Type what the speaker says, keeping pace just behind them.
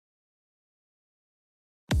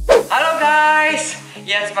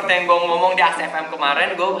Ya seperti yang gue ngomong di ACFM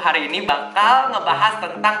kemarin, gue hari ini bakal ngebahas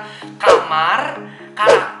tentang kamar,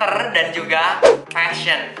 karakter, dan juga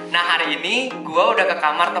fashion. Nah hari ini gue udah ke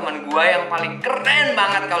kamar temen gue yang paling keren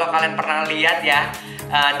banget kalau kalian pernah lihat ya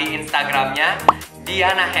di Instagramnya,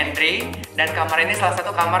 Diana Henry. Dan kamar ini salah satu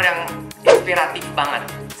kamar yang inspiratif banget.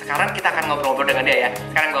 Sekarang kita akan ngobrol-ngobrol dengan dia ya.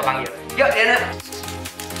 Sekarang gue panggil, yuk Diana.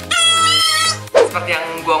 Seperti yang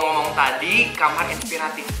gue ngomong tadi, kamar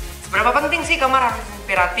inspiratif. Seberapa penting sih kamar harus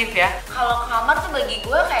inspiratif ya? Kalau kamar tuh bagi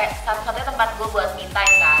gue kayak satu-satunya tempat gue buat me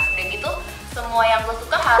time kan. Udah gitu semua yang gue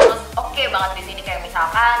suka harus oke banget di sini. Kayak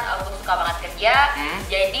misalkan gue suka banget kerja,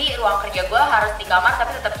 jadi ruang kerja gue harus di kamar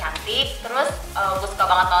tapi tetap cantik. Terus gue suka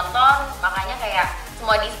banget nonton, makanya kayak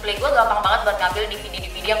semua display gue gampang banget buat ngambil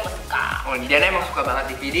DVD-DVD yang gue suka. Oh, Diana emang suka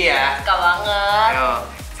banget DVD ya? Suka banget. Ayo,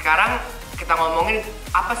 sekarang kita ngomongin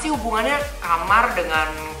apa sih hubungannya kamar dengan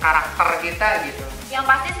karakter kita gitu? Yang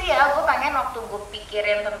pasti sih ya, gue pengen waktu gue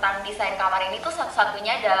pikirin tentang desain kamar ini tuh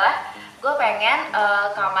satu-satunya adalah gue pengen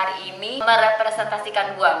kamar ini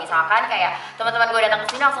merepresentasikan gue. Misalkan kayak teman-teman gue datang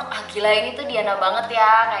ke sini langsung, ah gila ini tuh Diana banget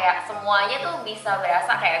ya. Kayak semuanya tuh bisa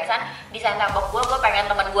berasa kayak misalnya desain tembok gue pengen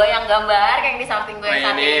teman gue yang gambar kayak di samping gue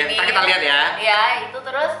yang satu ini. Kita lihat ya. Ya itu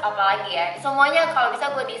terus apalagi ya, semuanya kalau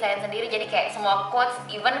bisa gue desain sendiri. Jadi kayak semua quotes,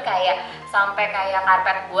 even kayak sampai kayak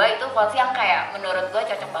karpet gue itu quotes yang kayak menurut gue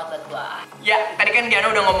cocok banget buat gue. Ya, tadi kan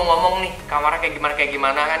Diana udah ngomong-ngomong nih, kamarnya kayak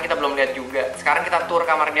gimana kan kita belum lihat juga. Sekarang kita tour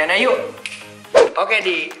kamar Diana yuk. Oke,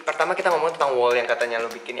 pertama kita ngomong tentang wall yang katanya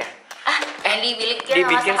lo bikin ya. Yang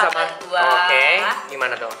dibikin sama gua. Oke,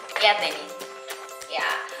 gimana dong? Lihat deh nih. Ya,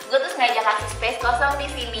 gue tuh sengaja kasih space kosong di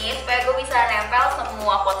sini supaya gue bisa nempel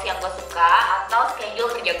semua quotes yang gue suka atau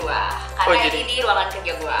schedule kerja gue. Karena ini di ruangan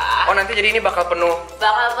kerja gue. Oh, nanti jadi ini bakal penuh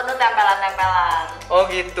Tempelan-tempelan. Oh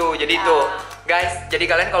gitu, jadi Ya. tuh guys, jadi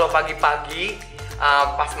kalian kalau pagi-pagi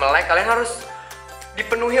pas melek kalian harus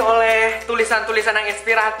dipenuhi oleh tulisan-tulisan yang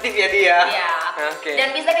inspiratif ya dia. Iya. Oke.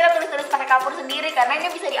 Dan bisa kita tulis-tulis pakai kapur sendiri karena ini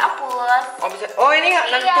bisa dihapus. Oh bisa. Oh ini nggak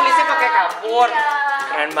nanti Iya. tulisnya pakai kapur. Iya.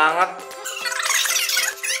 Keren banget.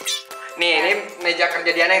 Nih, ini meja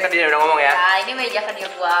kerja Diana yang tadi udah ngomong ya. Nah, ini meja kerja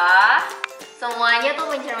gua. Semuanya tuh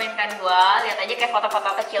mencerminkan gua. Lihat aja kayak foto-foto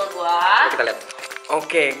kecil gua. Coba kita lihat.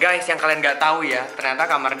 Oke, guys, yang kalian nggak tahu ya, ternyata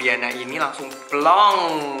kamar Diana ini langsung plong.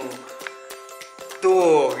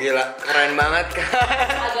 Tuh, gila, keren banget kan?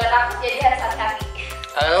 Agak takut jadi harus hati-hati.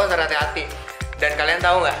 Harus hati-hati. Dan kalian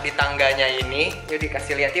tahu nggak di tangganya ini, yuk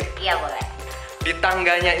dikasih lihat yuk. Iya boleh. Di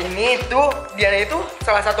tangganya ini tuh Diana itu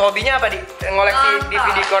salah satu hobinya apa di ngoleksi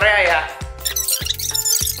DVD Korea ya?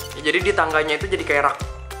 Ya, jadi di tangganya itu jadi kayak rak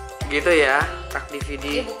gitu ya, rak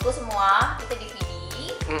DVD. Ini buku semua, itu DVD.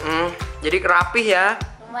 Jadi rapih ya.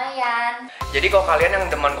 Lumayan. Jadi kalau kalian yang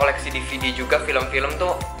demen koleksi DVD juga film-film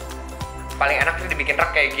tuh paling enak sih dibikin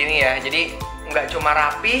rak kayak gini ya. Jadi nggak cuma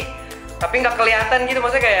rapi, tapi nggak kelihatan gitu.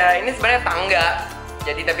 Maksudnya kayak ini sebenarnya tangga.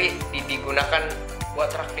 Jadi tapi digunakan buat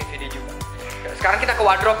rak DVD juga. Sekarang kita ke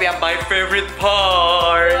wardrobe ya, my favorite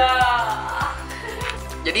part. Wah.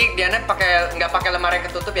 Jadi Diana nggak pakai lemari yang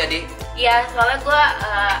ketutup ya di? Iya, soalnya gue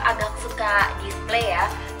agak suka display ya.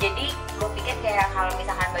 Jadi gue pikir kayak kalau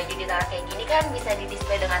misalkan baju ditaruh kayak gini kan bisa di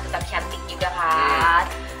display dengan tetap cantik juga kan.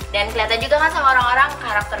 Dan kelihatan juga kan sama orang-orang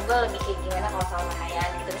karakter gue lebih kayak gimana kalau sama pakaian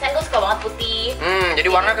gitu. Misalnya gue suka banget putih. Jadi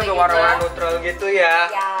warna kan warna neutral gitu ya.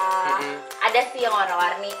 Ya, ada sih yang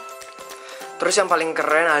warna-warni. Terus yang paling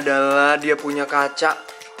keren adalah dia punya kaca.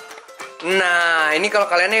 Nah, ini kalau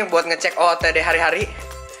kalian nih buat ngecek OOTD hari-hari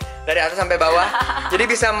dari atas sampai bawah. Jadi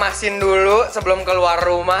bisa masin dulu sebelum keluar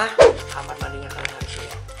rumah. Kamar mandinya kalian harus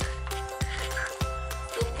lihat.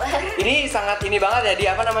 Super. Ini sangat ini banget ya, dia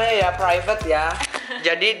apa namanya ya, private ya.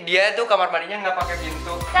 Jadi dia tuh kamar mandinya nggak pakai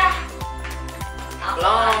pintu.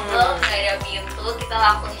 Langsung nggak ada pintu, kita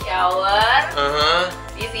langsung shower.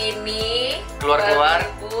 Di sini Keluar-keluar.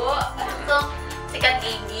 Langsung sikat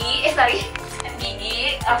gigi, sikat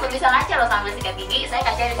gigi. Langsung bisa ngaca loh sambil sikat gigi. Saya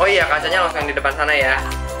kaca di Oh iya, kacanya langsung di depan sana ya.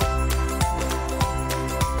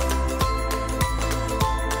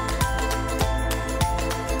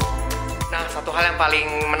 Nah, satu hal yang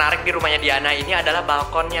paling menarik di rumahnya Diana ini adalah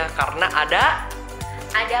balkonnya karena ada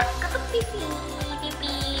ketuk TV.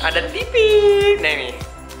 Ada TV. Nah nih,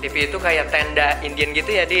 TV itu kayak tenda Indian gitu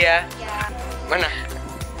ya dia. Ya. Mana?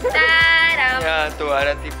 Tadam. Ya tuh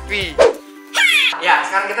ada TV. Ya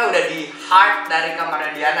sekarang kita udah di heart dari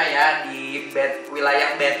kamarnya Diana ya, di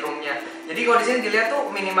wilayah bedroomnya. Jadi kalau di sini dilihat tuh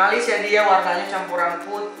minimalis ya, dia warnanya campuran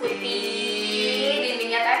putih.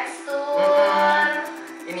 Dindingnya tekstur.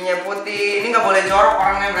 Ininya putih. Ini nggak boleh jorok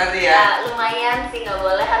orangnya berarti ya? Ya lumayan sih, nggak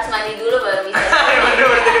boleh, harus mandi dulu baru bisa.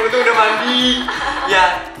 Bener-bener tadi udah mandi. Ya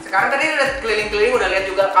sekarang tadi udah keliling-keliling, udah lihat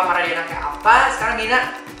juga kamar Diana kayak apa. Sekarang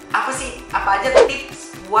Dina, apa aja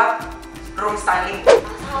tips buat room styling?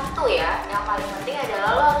 Satu ya, yang paling penting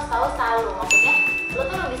adalah lo harus tahu style lo. Maksudnya lo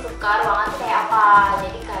tuh lebih suka ruangan tuh kayak apa.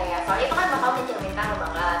 Jadi kayak soalnya itu kan bakal mencerminkan lo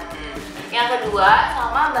banget. Yang kedua,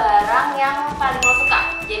 sama barang yang paling lo suka.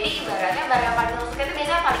 Jadi ibaratnya barang yang paling lo suka itu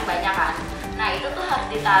biasanya paling banyak kan. Nah itu tuh harus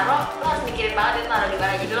ditaruh, lo harus mikirin banget itu taruh di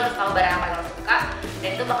mana. Jadi lo harus tahu barang yang paling lo suka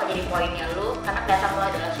dan itu bakal jadi poinnya lo karena kelihatan lo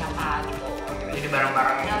adalah siapa gitu. Jadi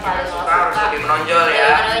barang-barang yang paling kita lo suka harus lebih menonjol ya.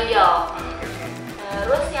 Lebih menonjol.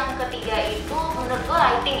 Terus yang ketiga itu menurut gue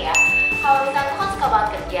lighting ya. Kalau misalnya gue kan suka banget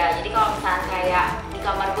kerja, jadi kalau misalnya kayak di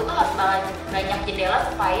kamar gue tuh harus banyak jendela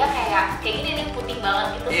supaya kayak gini nih putih banget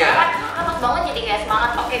gitu. Iya. Kan pas banget jadi kayak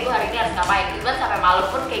semangat. Oke, gue hari ini harus ngapain? Even sampai malam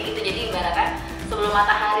pun kayak gitu. Jadi ibaratnya sebelum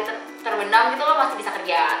matahari terbenam gitu lo masih bisa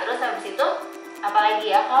kerja. Terus habis itu apalagi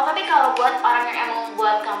ya? Tapi kalau buat orang yang emang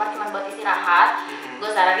buat kamar cuma buat istirahat, gue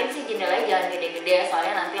saranin sih jendelanya jangan gede-gede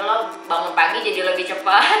soalnya nanti lo bangun pagi jadi lebih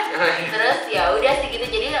cepat. Terus ya udah sih gitu,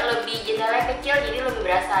 jadi lebih jendelanya kecil jadi lebih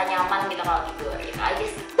berasa nyaman gitu kalau tidur. Gitu aja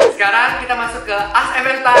sih. Sekarang kita masuk ke Ask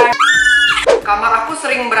MM Time. Kamar aku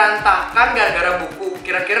sering berantakan gara-gara buku.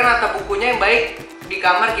 Kira-kira nata bukunya yang baik di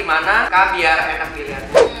kamar gimana Kak biar enak dilihat?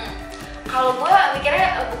 Kalau gue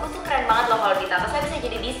mikirnya buku tuh keren banget loh kalau ditata, saya bisa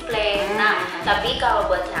jadi display. Nah, tapi kalau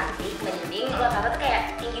buat cantik, mending lo tata tuh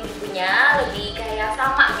kayak tinggi bukunya lebih kayak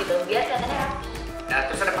sama gitu, biar kelihatannya rapi. Nah,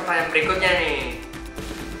 terus ada pertanyaan berikutnya nih.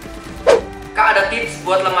 Kak ada tips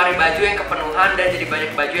buat lemari baju yang kepenuhan dan jadi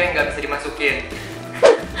banyak baju yang nggak bisa dimasukin?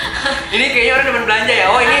 Ini kayaknya orang demen belanja ya.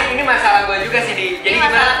 Oh ini masalah gue juga sih di. Jadi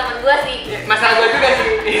masalah temen gue sih. Masalah gue juga sih.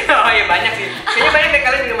 Oh iya banyak sih. Kayaknya banyak deh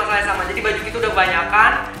kalian juga masalahnya sama. Jadi baju kita udah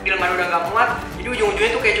banyakan, di lemari udah nggak muat. Jadi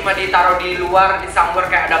ujung-ujungnya tuh kayak cuma ditaruh di luar, di somewhere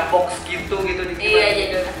kayak ada box gitu di. Iya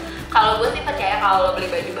jadi. Kalau gue sih percaya kalau lo beli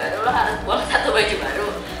baju baru lo harus buang satu baju baru.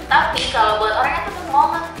 Tapi kalau buat orang yang tetap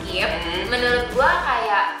mau nge-keep, menurut gue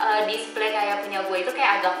kayak display kayak punya gue itu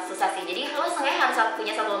kayak agak susah sih. Jadi lo sebenarnya harus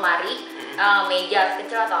punya satu lemari, meja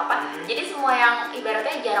kecil atau apa. Jadi semua yang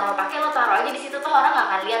ibaratnya jarang lo pakai lo taruh aja di situ tuh orang nggak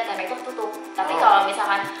akan lihat karena itu tutup. Tapi kalau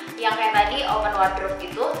misalkan yang kayak tadi open wardrobe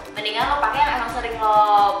gitu, mendingan lo pakai yang emang sering lo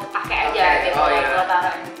pakai aja gitu. Lo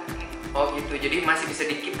taruh yang dipakai. Oh gitu, jadi masih bisa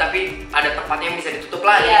dikit tapi ada tempatnya yang bisa ditutup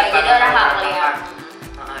lah. Iya, jadi orang nggak melihat.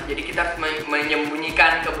 Jadi kita harus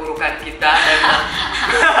menyembunyikan keburukan kita dan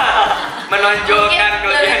menonjolkan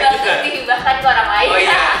kelebihan kita. Dihibahkan ke orang lain. Oh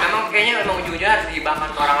iya, memang kayaknya ujung-ujungnya harus dihibahkan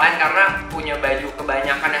ke orang lain karena punya baju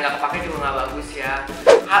kebanyakan yang nggak kepake juga nggak bagus ya.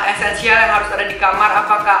 Hal esensial yang harus ada di kamar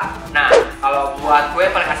apa Kak? Nah, kalau buat gue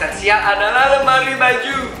paling esensial adalah lemari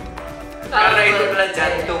baju. Karena itu adalah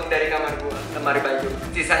jantung dari kamar gue, lemari baju.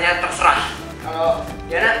 Sisanya terserah. Kalau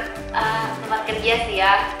Diana? Tempat kerja sih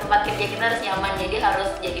ya, tempat kerja kita harus nyaman, jadi harus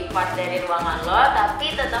jadi part dari ruangan lo,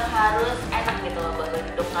 tapi tetap harus enak gitu loh buat lo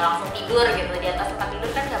duduk, nggak langsung tidur gitu di atas tempat tidur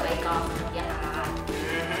kan nggak baik kalau kerja kan.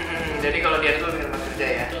 Jadi kalau dia itu lebih tempat kerja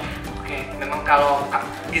ya? Iya. Oke, memang kalau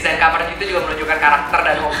desain kamar itu juga menunjukkan karakter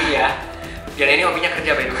dan hobi ya. Diana ini hobinya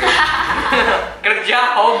kerja by the way. Kerja,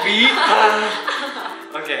 hobi.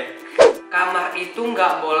 Oke. Kamar itu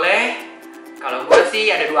nggak boleh. Kalau gue sih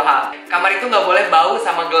ada dua hal. Kamar itu nggak boleh bau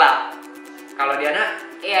sama gelap. Kalau Diana,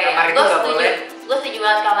 kamar itu nggak boleh. Gue setuju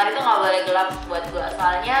banget kamar itu nggak boleh gelap buat gue.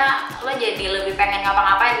 Soalnya lo jadi lebih pengen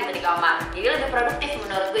ngapa-ngapain gitu di kamar. Jadi lebih produktif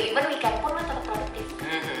menurut gue. Even weekend pun lo tetap produktif.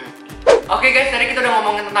 Oke guys, tadi kita udah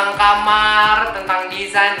ngomongin tentang kamar, tentang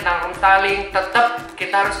desain, tentang room styling. Tetap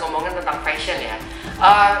kita harus ngomongin tentang fashion ya.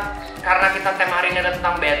 Karena kita tema hari ini adalah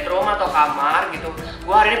tentang bedroom atau kamar gitu.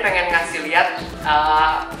 Gue hari ini pengen ngasih lihat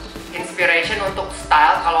inspiration untuk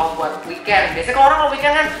style kalau buat weekend. Biasanya kalau orang kalau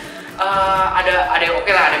weekend kan ada yang oke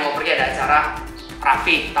lah, ada yang mau pergi ada acara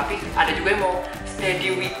rapi, tapi ada juga yang mau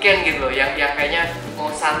steady weekend gitu loh, yang kayaknya mau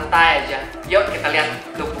santai aja. Yuk kita lihat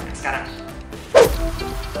lookbook sekarang.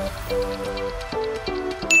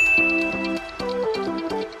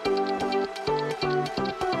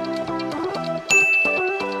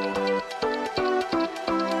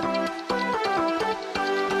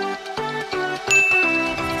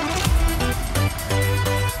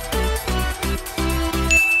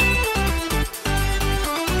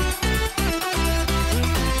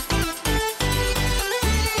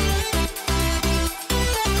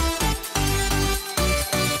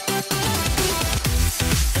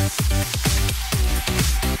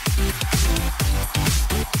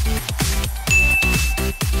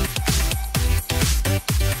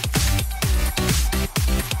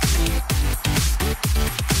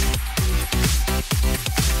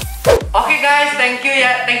 Oke guys,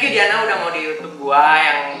 thank you Diana udah mau di YouTube gua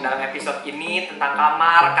yang dalam episode ini tentang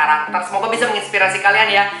kamar, karakter. Semoga bisa menginspirasi kalian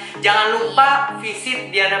ya. Jangan lupa visit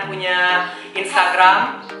Diana punya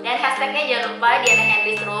Instagram. Dan hashtagnya jangan lupa Diana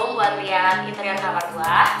Henry's Room buat lihat interior kamar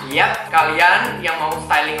gua. Yap, kalian yang mau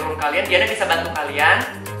styling room kalian, Diana bisa bantu kalian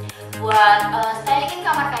buat stylingin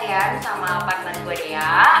kamar kalian sama partner gue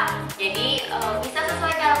Dea. Jadi bisa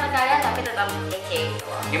sesuai karakter kalian tapi tetap kece gitu.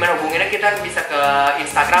 Gimana hubunginnya? Kita bisa ke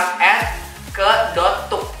Instagram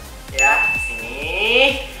 @ke.tuk ya, di sini.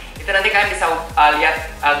 Itu nanti kalian bisa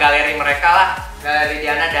lihat galeri mereka lah, galeri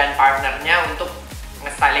Diana dan partnernya untuk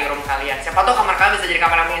nge-styling room kalian. Siapa tahu kamar kalian bisa jadi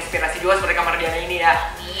kamar yang menginspirasi juga seperti kamar Diana ini ya.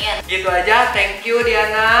 Amin. Gitu aja, thank you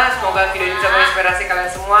Diana. Semoga video ini bisa menginspirasi kalian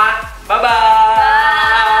semua. Bye-bye.